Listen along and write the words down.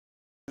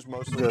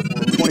Mostly the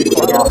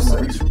 24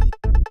 offsets.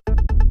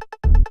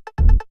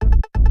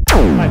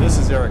 Hi, this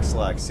is Eric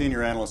Slack,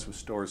 Senior Analyst with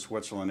Storage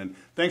Switzerland, and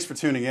thanks for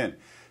tuning in.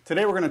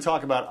 Today we're going to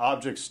talk about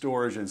object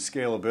storage and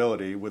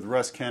scalability with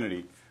Russ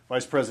Kennedy,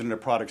 Vice President of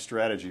Product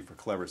Strategy for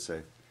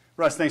Cleversafe.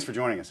 Russ, thanks for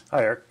joining us.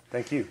 Hi, Eric.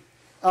 Thank you.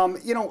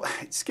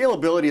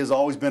 Scalability has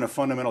always been a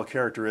fundamental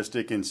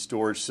characteristic in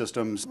storage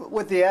systems.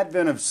 With the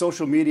advent of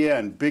social media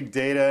and big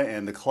data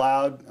and the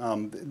cloud,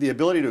 the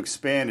ability to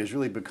expand has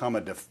really become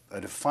a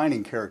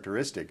defining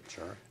characteristic.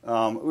 Sure.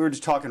 We were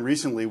just talking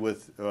recently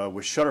with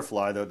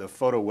Shutterfly, the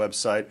photo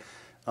website,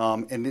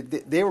 and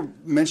they were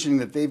mentioning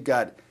that they've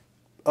got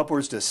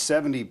upwards to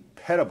 70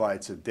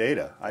 petabytes of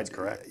data. That's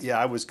correct. Yeah,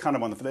 I was kind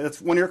of on the.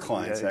 That's one of your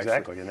clients, yeah,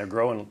 exactly, actually. and they're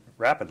growing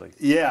rapidly.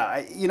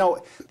 Yeah,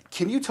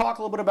 can you talk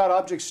a little bit about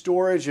object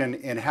storage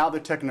and how the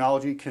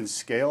technology can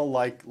scale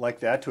like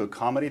that to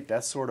accommodate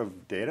that sort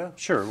of data?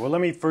 Sure. Well,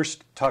 let me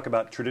first talk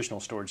about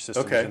traditional storage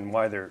systems and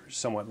why they're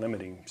somewhat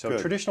limiting. So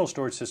traditional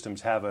storage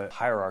systems have a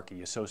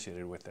hierarchy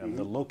associated with them.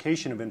 The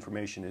location of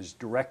information is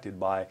directed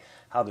by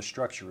how the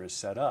structure is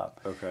set up.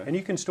 And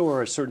you can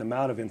store a certain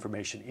amount of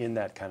information in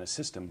that kind of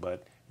system,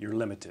 but you're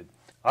limited.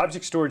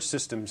 Object storage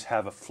systems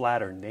have a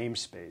flatter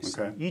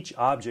namespace. Each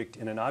object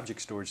in an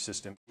object storage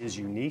system is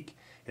unique.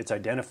 It's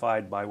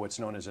identified by what's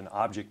known as an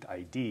object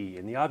ID,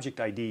 and the object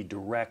ID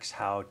directs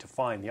how to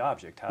find the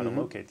object, how to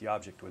locate the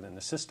object within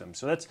the system.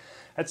 So that's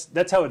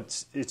how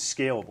it's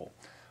scalable.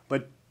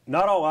 But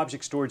not all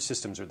object storage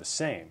systems are the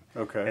same.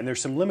 And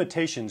there's some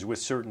limitations with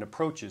certain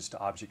approaches to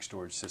object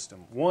storage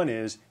system. One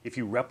is if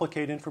you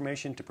replicate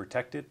information to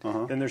protect it,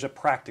 then there's a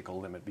practical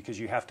limit because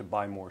you have to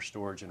buy more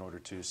storage in order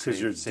to save.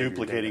 Because you're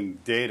duplicating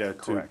data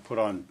to put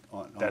on.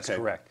 That's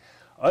correct.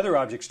 Other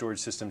object storage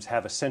systems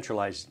have a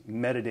centralized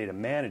metadata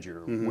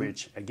manager,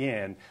 which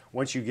again,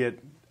 once you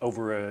get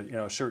over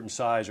a certain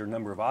size or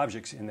number of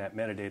objects in that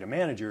metadata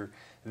manager,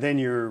 then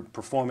your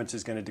performance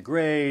is going to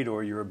degrade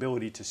or your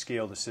ability to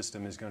scale the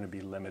system is going to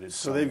be limited.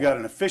 So they've got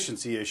an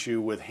efficiency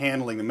issue with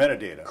handling the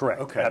metadata.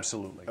 Correct.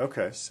 Absolutely.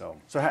 So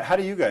how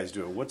do you guys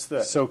do it? What's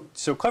the... So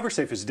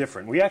Cleversafe is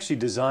different. We actually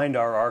designed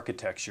our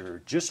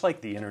architecture just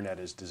like the internet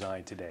is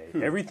designed today.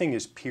 Everything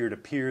is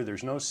peer-to-peer.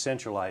 There's no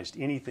centralized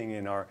anything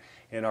in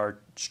our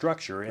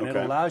structure, and it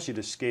allows you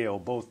to scale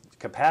both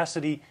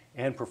capacity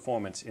and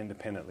performance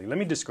independently. Let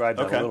me describe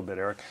that a little bit,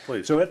 Eric.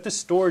 Please. So at the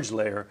storage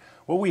layer,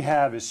 what we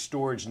have is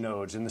storage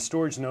nodes, and the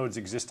storage nodes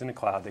exist in the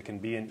cloud. They can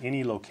be in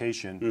any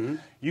location.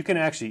 You can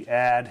actually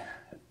add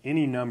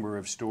any number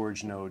of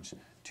storage nodes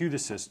to the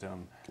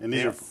system. And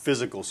these are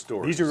physical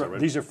storage.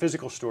 These are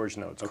physical storage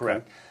nodes,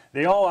 correct.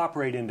 They all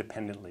operate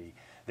independently.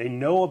 They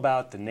know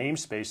about the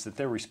namespace that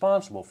they're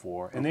responsible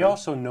for, and they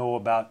also know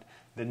about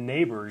the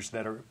neighbors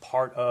that are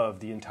part of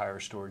the entire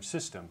storage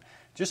system.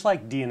 Just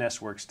like DNS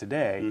works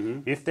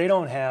today, if they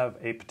don't have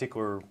a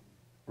particular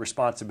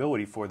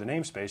responsibility for the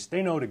namespace,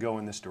 they know to go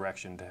in this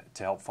direction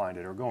to help find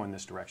it or go in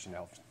this direction to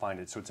help find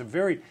it. So it's a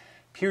very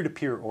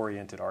peer-to-peer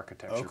oriented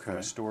architecture from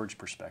a storage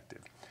perspective.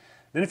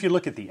 Then if you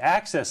look at the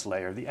access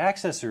layer, the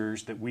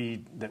accessors that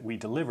we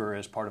deliver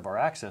as part of our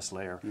access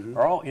layer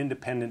are all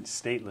independent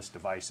stateless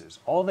devices.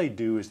 All they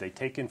do is they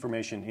take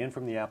information in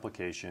from the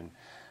application,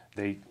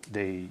 they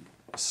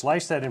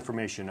slice that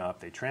information up,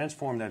 they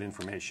transform that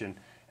information,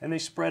 and they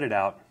spread it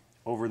out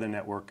over the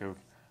network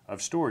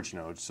of storage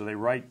nodes. So they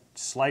write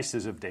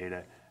slices of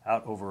data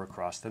out over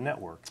across the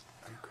network,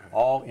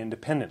 all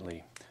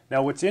independently.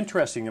 Now what's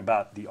interesting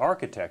about the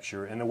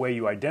architecture and the way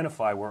you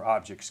identify where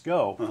objects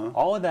go,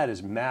 all of that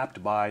is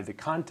mapped by the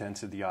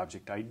contents of the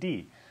object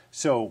ID.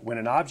 So when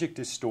an object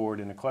is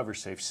stored in a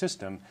Cleversafe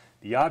system,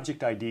 the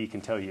object ID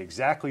can tell you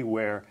exactly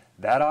where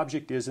that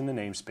object is in the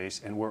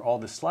namespace and where all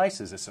the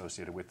slices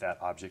associated with that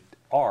object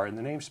are in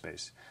the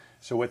namespace.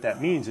 So what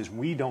that means is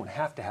we don't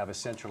have to have a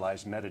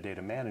centralized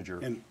metadata manager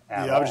and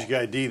at the object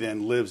ID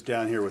then lives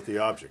down here with the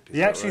object.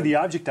 The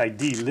object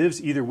ID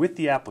lives either with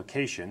the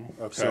application,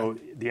 so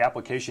the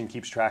application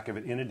keeps track of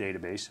it in a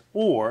database,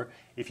 or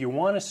if you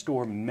want to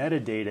store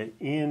metadata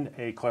in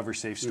a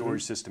Cleversafe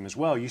storage system as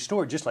well, you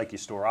store it just like you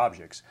store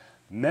objects.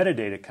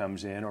 Metadata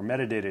comes in, or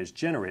metadata is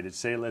generated.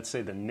 Let's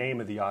say the name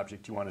of the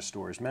object you want to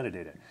store is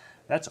metadata.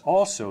 That's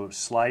also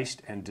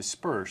sliced and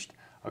dispersed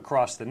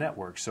across the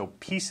network. So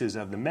pieces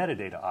of the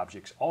metadata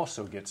objects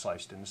also get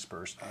sliced and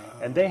dispersed,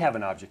 and they have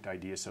an object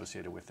ID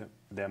associated with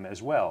them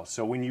as well.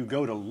 So when you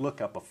go to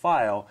look up a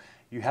file,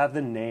 you have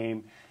the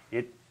name,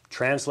 it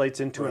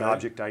translates into an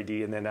object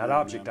ID, and then that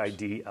object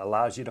ID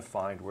allows you to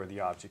find where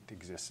the object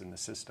exists in the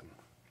system.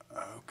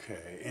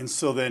 Okay, and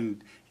so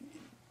then,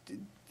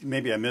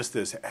 maybe I missed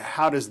this,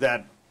 how does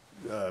that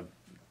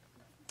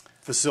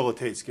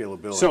facilitate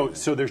scalability?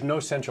 So there's no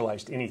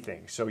centralized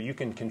anything. So you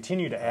can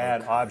continue to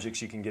add objects.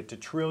 You can get to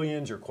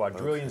trillions or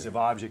quadrillions of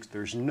objects.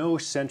 There's no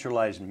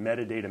centralized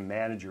metadata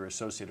manager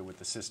associated with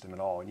the system at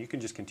all. And you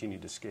can just continue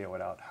to scale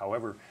it out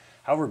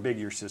however big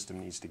your system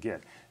needs to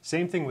get.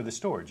 Same thing with the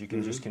storage. You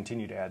can just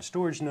continue to add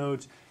storage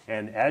nodes.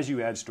 And as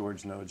you add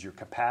storage nodes, your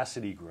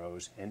capacity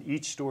grows. And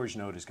each storage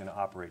node is going to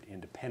operate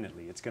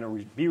independently. It's going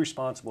to be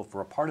responsible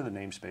for a part of the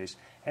namespace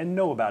and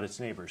know about its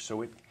neighbors.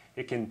 So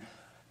it can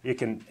It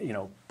can,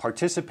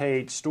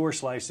 participate, store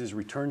slices,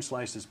 return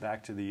slices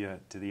back to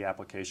the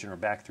application, or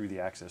back through the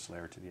access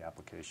layer to the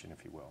application,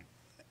 if you will.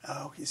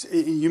 Okay. So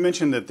you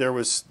mentioned that there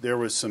was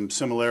some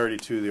similarity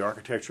to the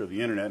architecture of the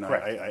internet, and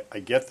I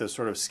get the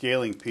sort of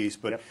scaling piece,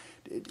 but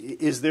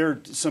is there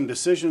some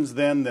decisions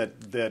then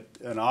that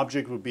an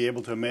object would be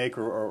able to make,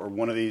 or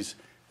one of these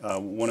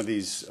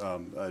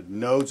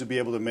nodes would be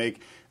able to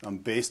make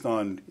based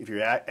on if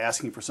you're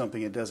asking for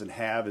something it doesn't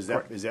have? Is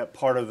that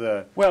part of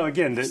the? Well,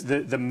 again,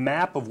 the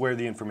map of where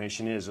the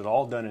information is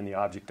all done in the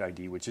object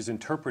ID, which is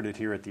interpreted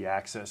here at the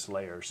access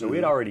layer. So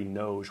it already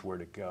knows where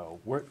to go.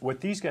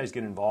 What these guys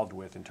get involved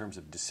with in terms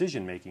of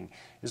decision making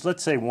is,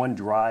 let's say one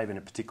drive in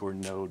a particular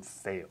node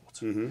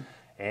fails.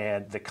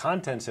 And the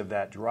contents of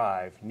that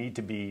drive need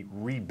to be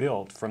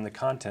rebuilt from the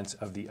contents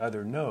of the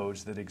other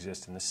nodes that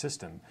exist in the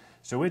system.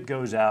 So it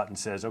goes out and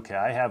says, okay,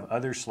 I have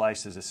other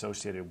slices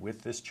associated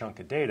with this chunk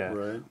of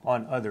data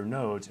on other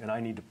nodes, and I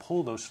need to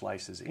pull those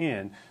slices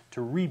in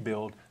to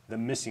rebuild the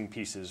missing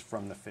pieces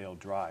from the failed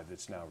drive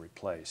that's now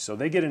replaced. So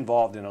they get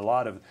involved in a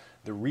lot of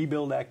the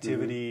rebuild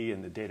activity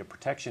and the data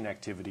protection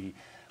activity,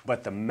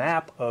 but the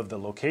map of the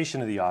location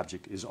of the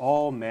object is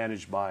all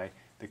managed by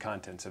the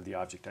contents of the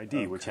object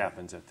ID, which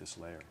happens at this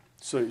layer.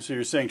 So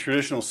you're saying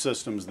traditional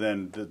systems,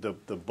 then the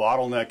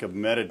bottleneck of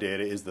metadata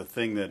is the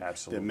thing that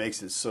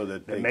makes it so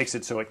that makes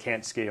it so it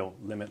can't scale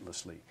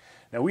limitlessly.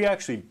 Now, we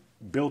actually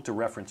built a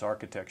reference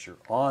architecture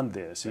on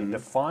this and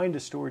defined a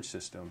storage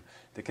system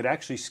that could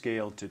actually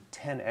scale to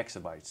 10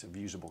 exabytes of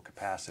usable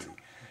capacity.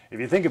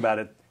 If you think about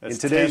it, that's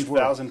in today's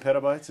world, 10,000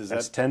 petabytes?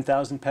 That's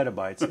 10,000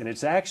 petabytes, and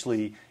it's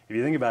actually, if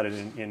you think about it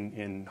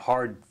in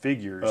hard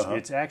figures,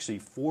 it's actually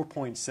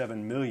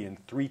 4.7 million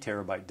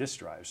 3-terabyte disk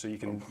drives. So you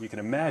can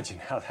imagine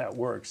how that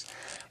works.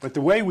 But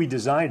the way we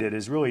designed it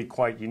is really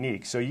quite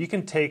unique. So you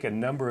can take a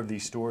number of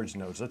these storage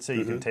nodes. Let's say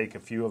you can take a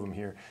few of them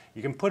here.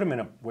 You can put them in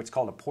what's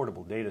called a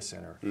portable data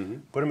center.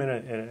 Put them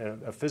in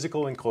a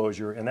physical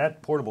enclosure, and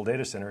that portable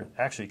data center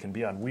actually can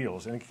be on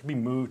wheels, and it can be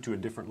moved to a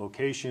different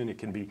location. It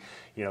can be,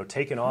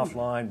 taken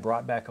offline,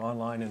 brought back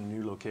online in a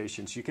new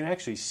location. So you can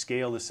actually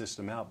scale the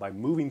system out by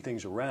moving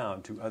things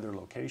around to other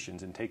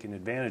locations and taking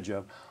advantage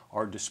of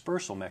our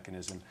dispersal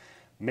mechanism,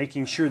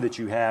 making sure that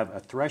you have a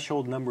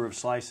threshold number of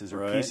slices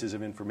or pieces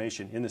of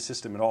information in the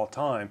system at all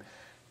time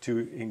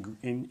to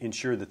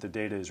ensure that the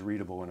data is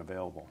readable and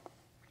available.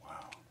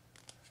 Wow.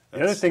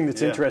 The other thing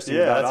that's interesting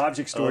about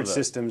object storage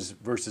systems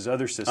versus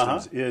other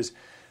systems is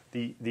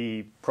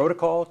the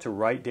protocol to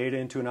write data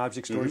into an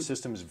object storage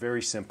system is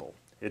very simple.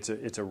 It's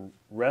a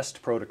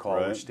REST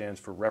protocol, which stands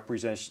for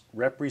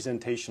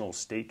Representational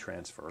State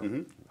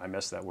Transfer. I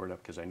messed that word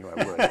up because I knew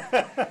I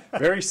would.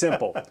 Very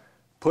simple.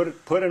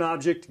 Put an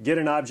object, get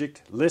an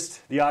object,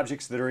 list the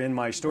objects that are in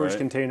my storage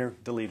container,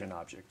 delete an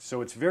object.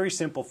 So it's very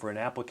simple for an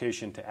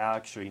application to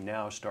actually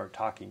now start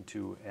talking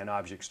to an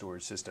object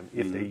storage system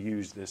if they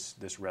use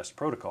this REST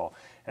protocol.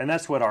 And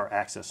that's what our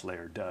access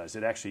layer does.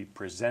 It actually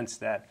presents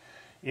that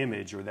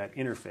image or that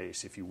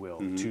interface, if you will,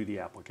 to the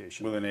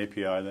application. With an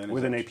API then?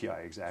 With an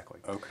API, exactly.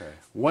 Okay.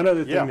 One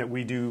other thing that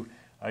we do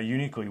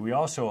uniquely, we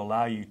also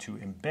allow you to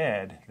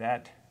embed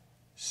that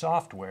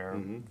software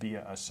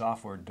via a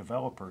software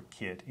developer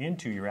kit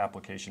into your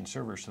application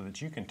server so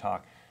that you can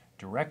talk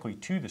directly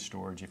to the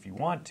storage if you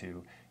want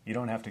to. You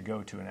don't have to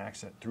go to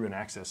through an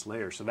access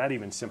layer. So that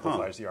even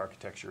simplifies the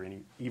architecture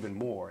even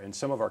more. And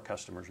some of our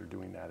customers are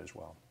doing that as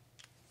well.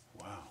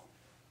 Wow.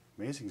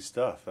 Amazing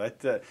stuff.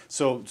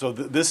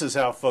 This is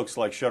how folks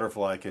like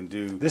Shutterfly can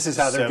do. This is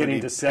how they're getting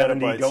to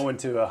 70, petabytes. Going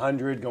to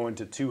 100, going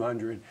to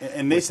 200.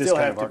 And they still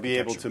have to be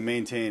able to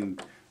maintain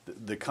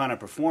the kind of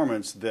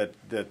performance that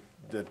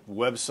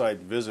website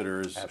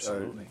visitors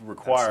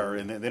require.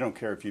 And they don't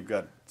care if you've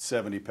got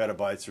 70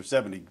 petabytes or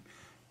 70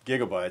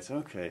 gigabytes.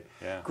 Okay.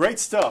 Yeah. Great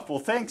stuff. Well,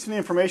 thanks for the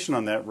information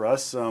on that,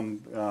 Russ.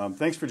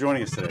 Thanks for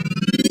joining us today.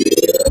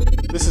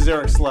 This is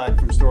Eric Slack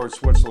from Storage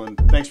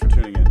Switzerland. Thanks for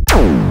tuning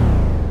in.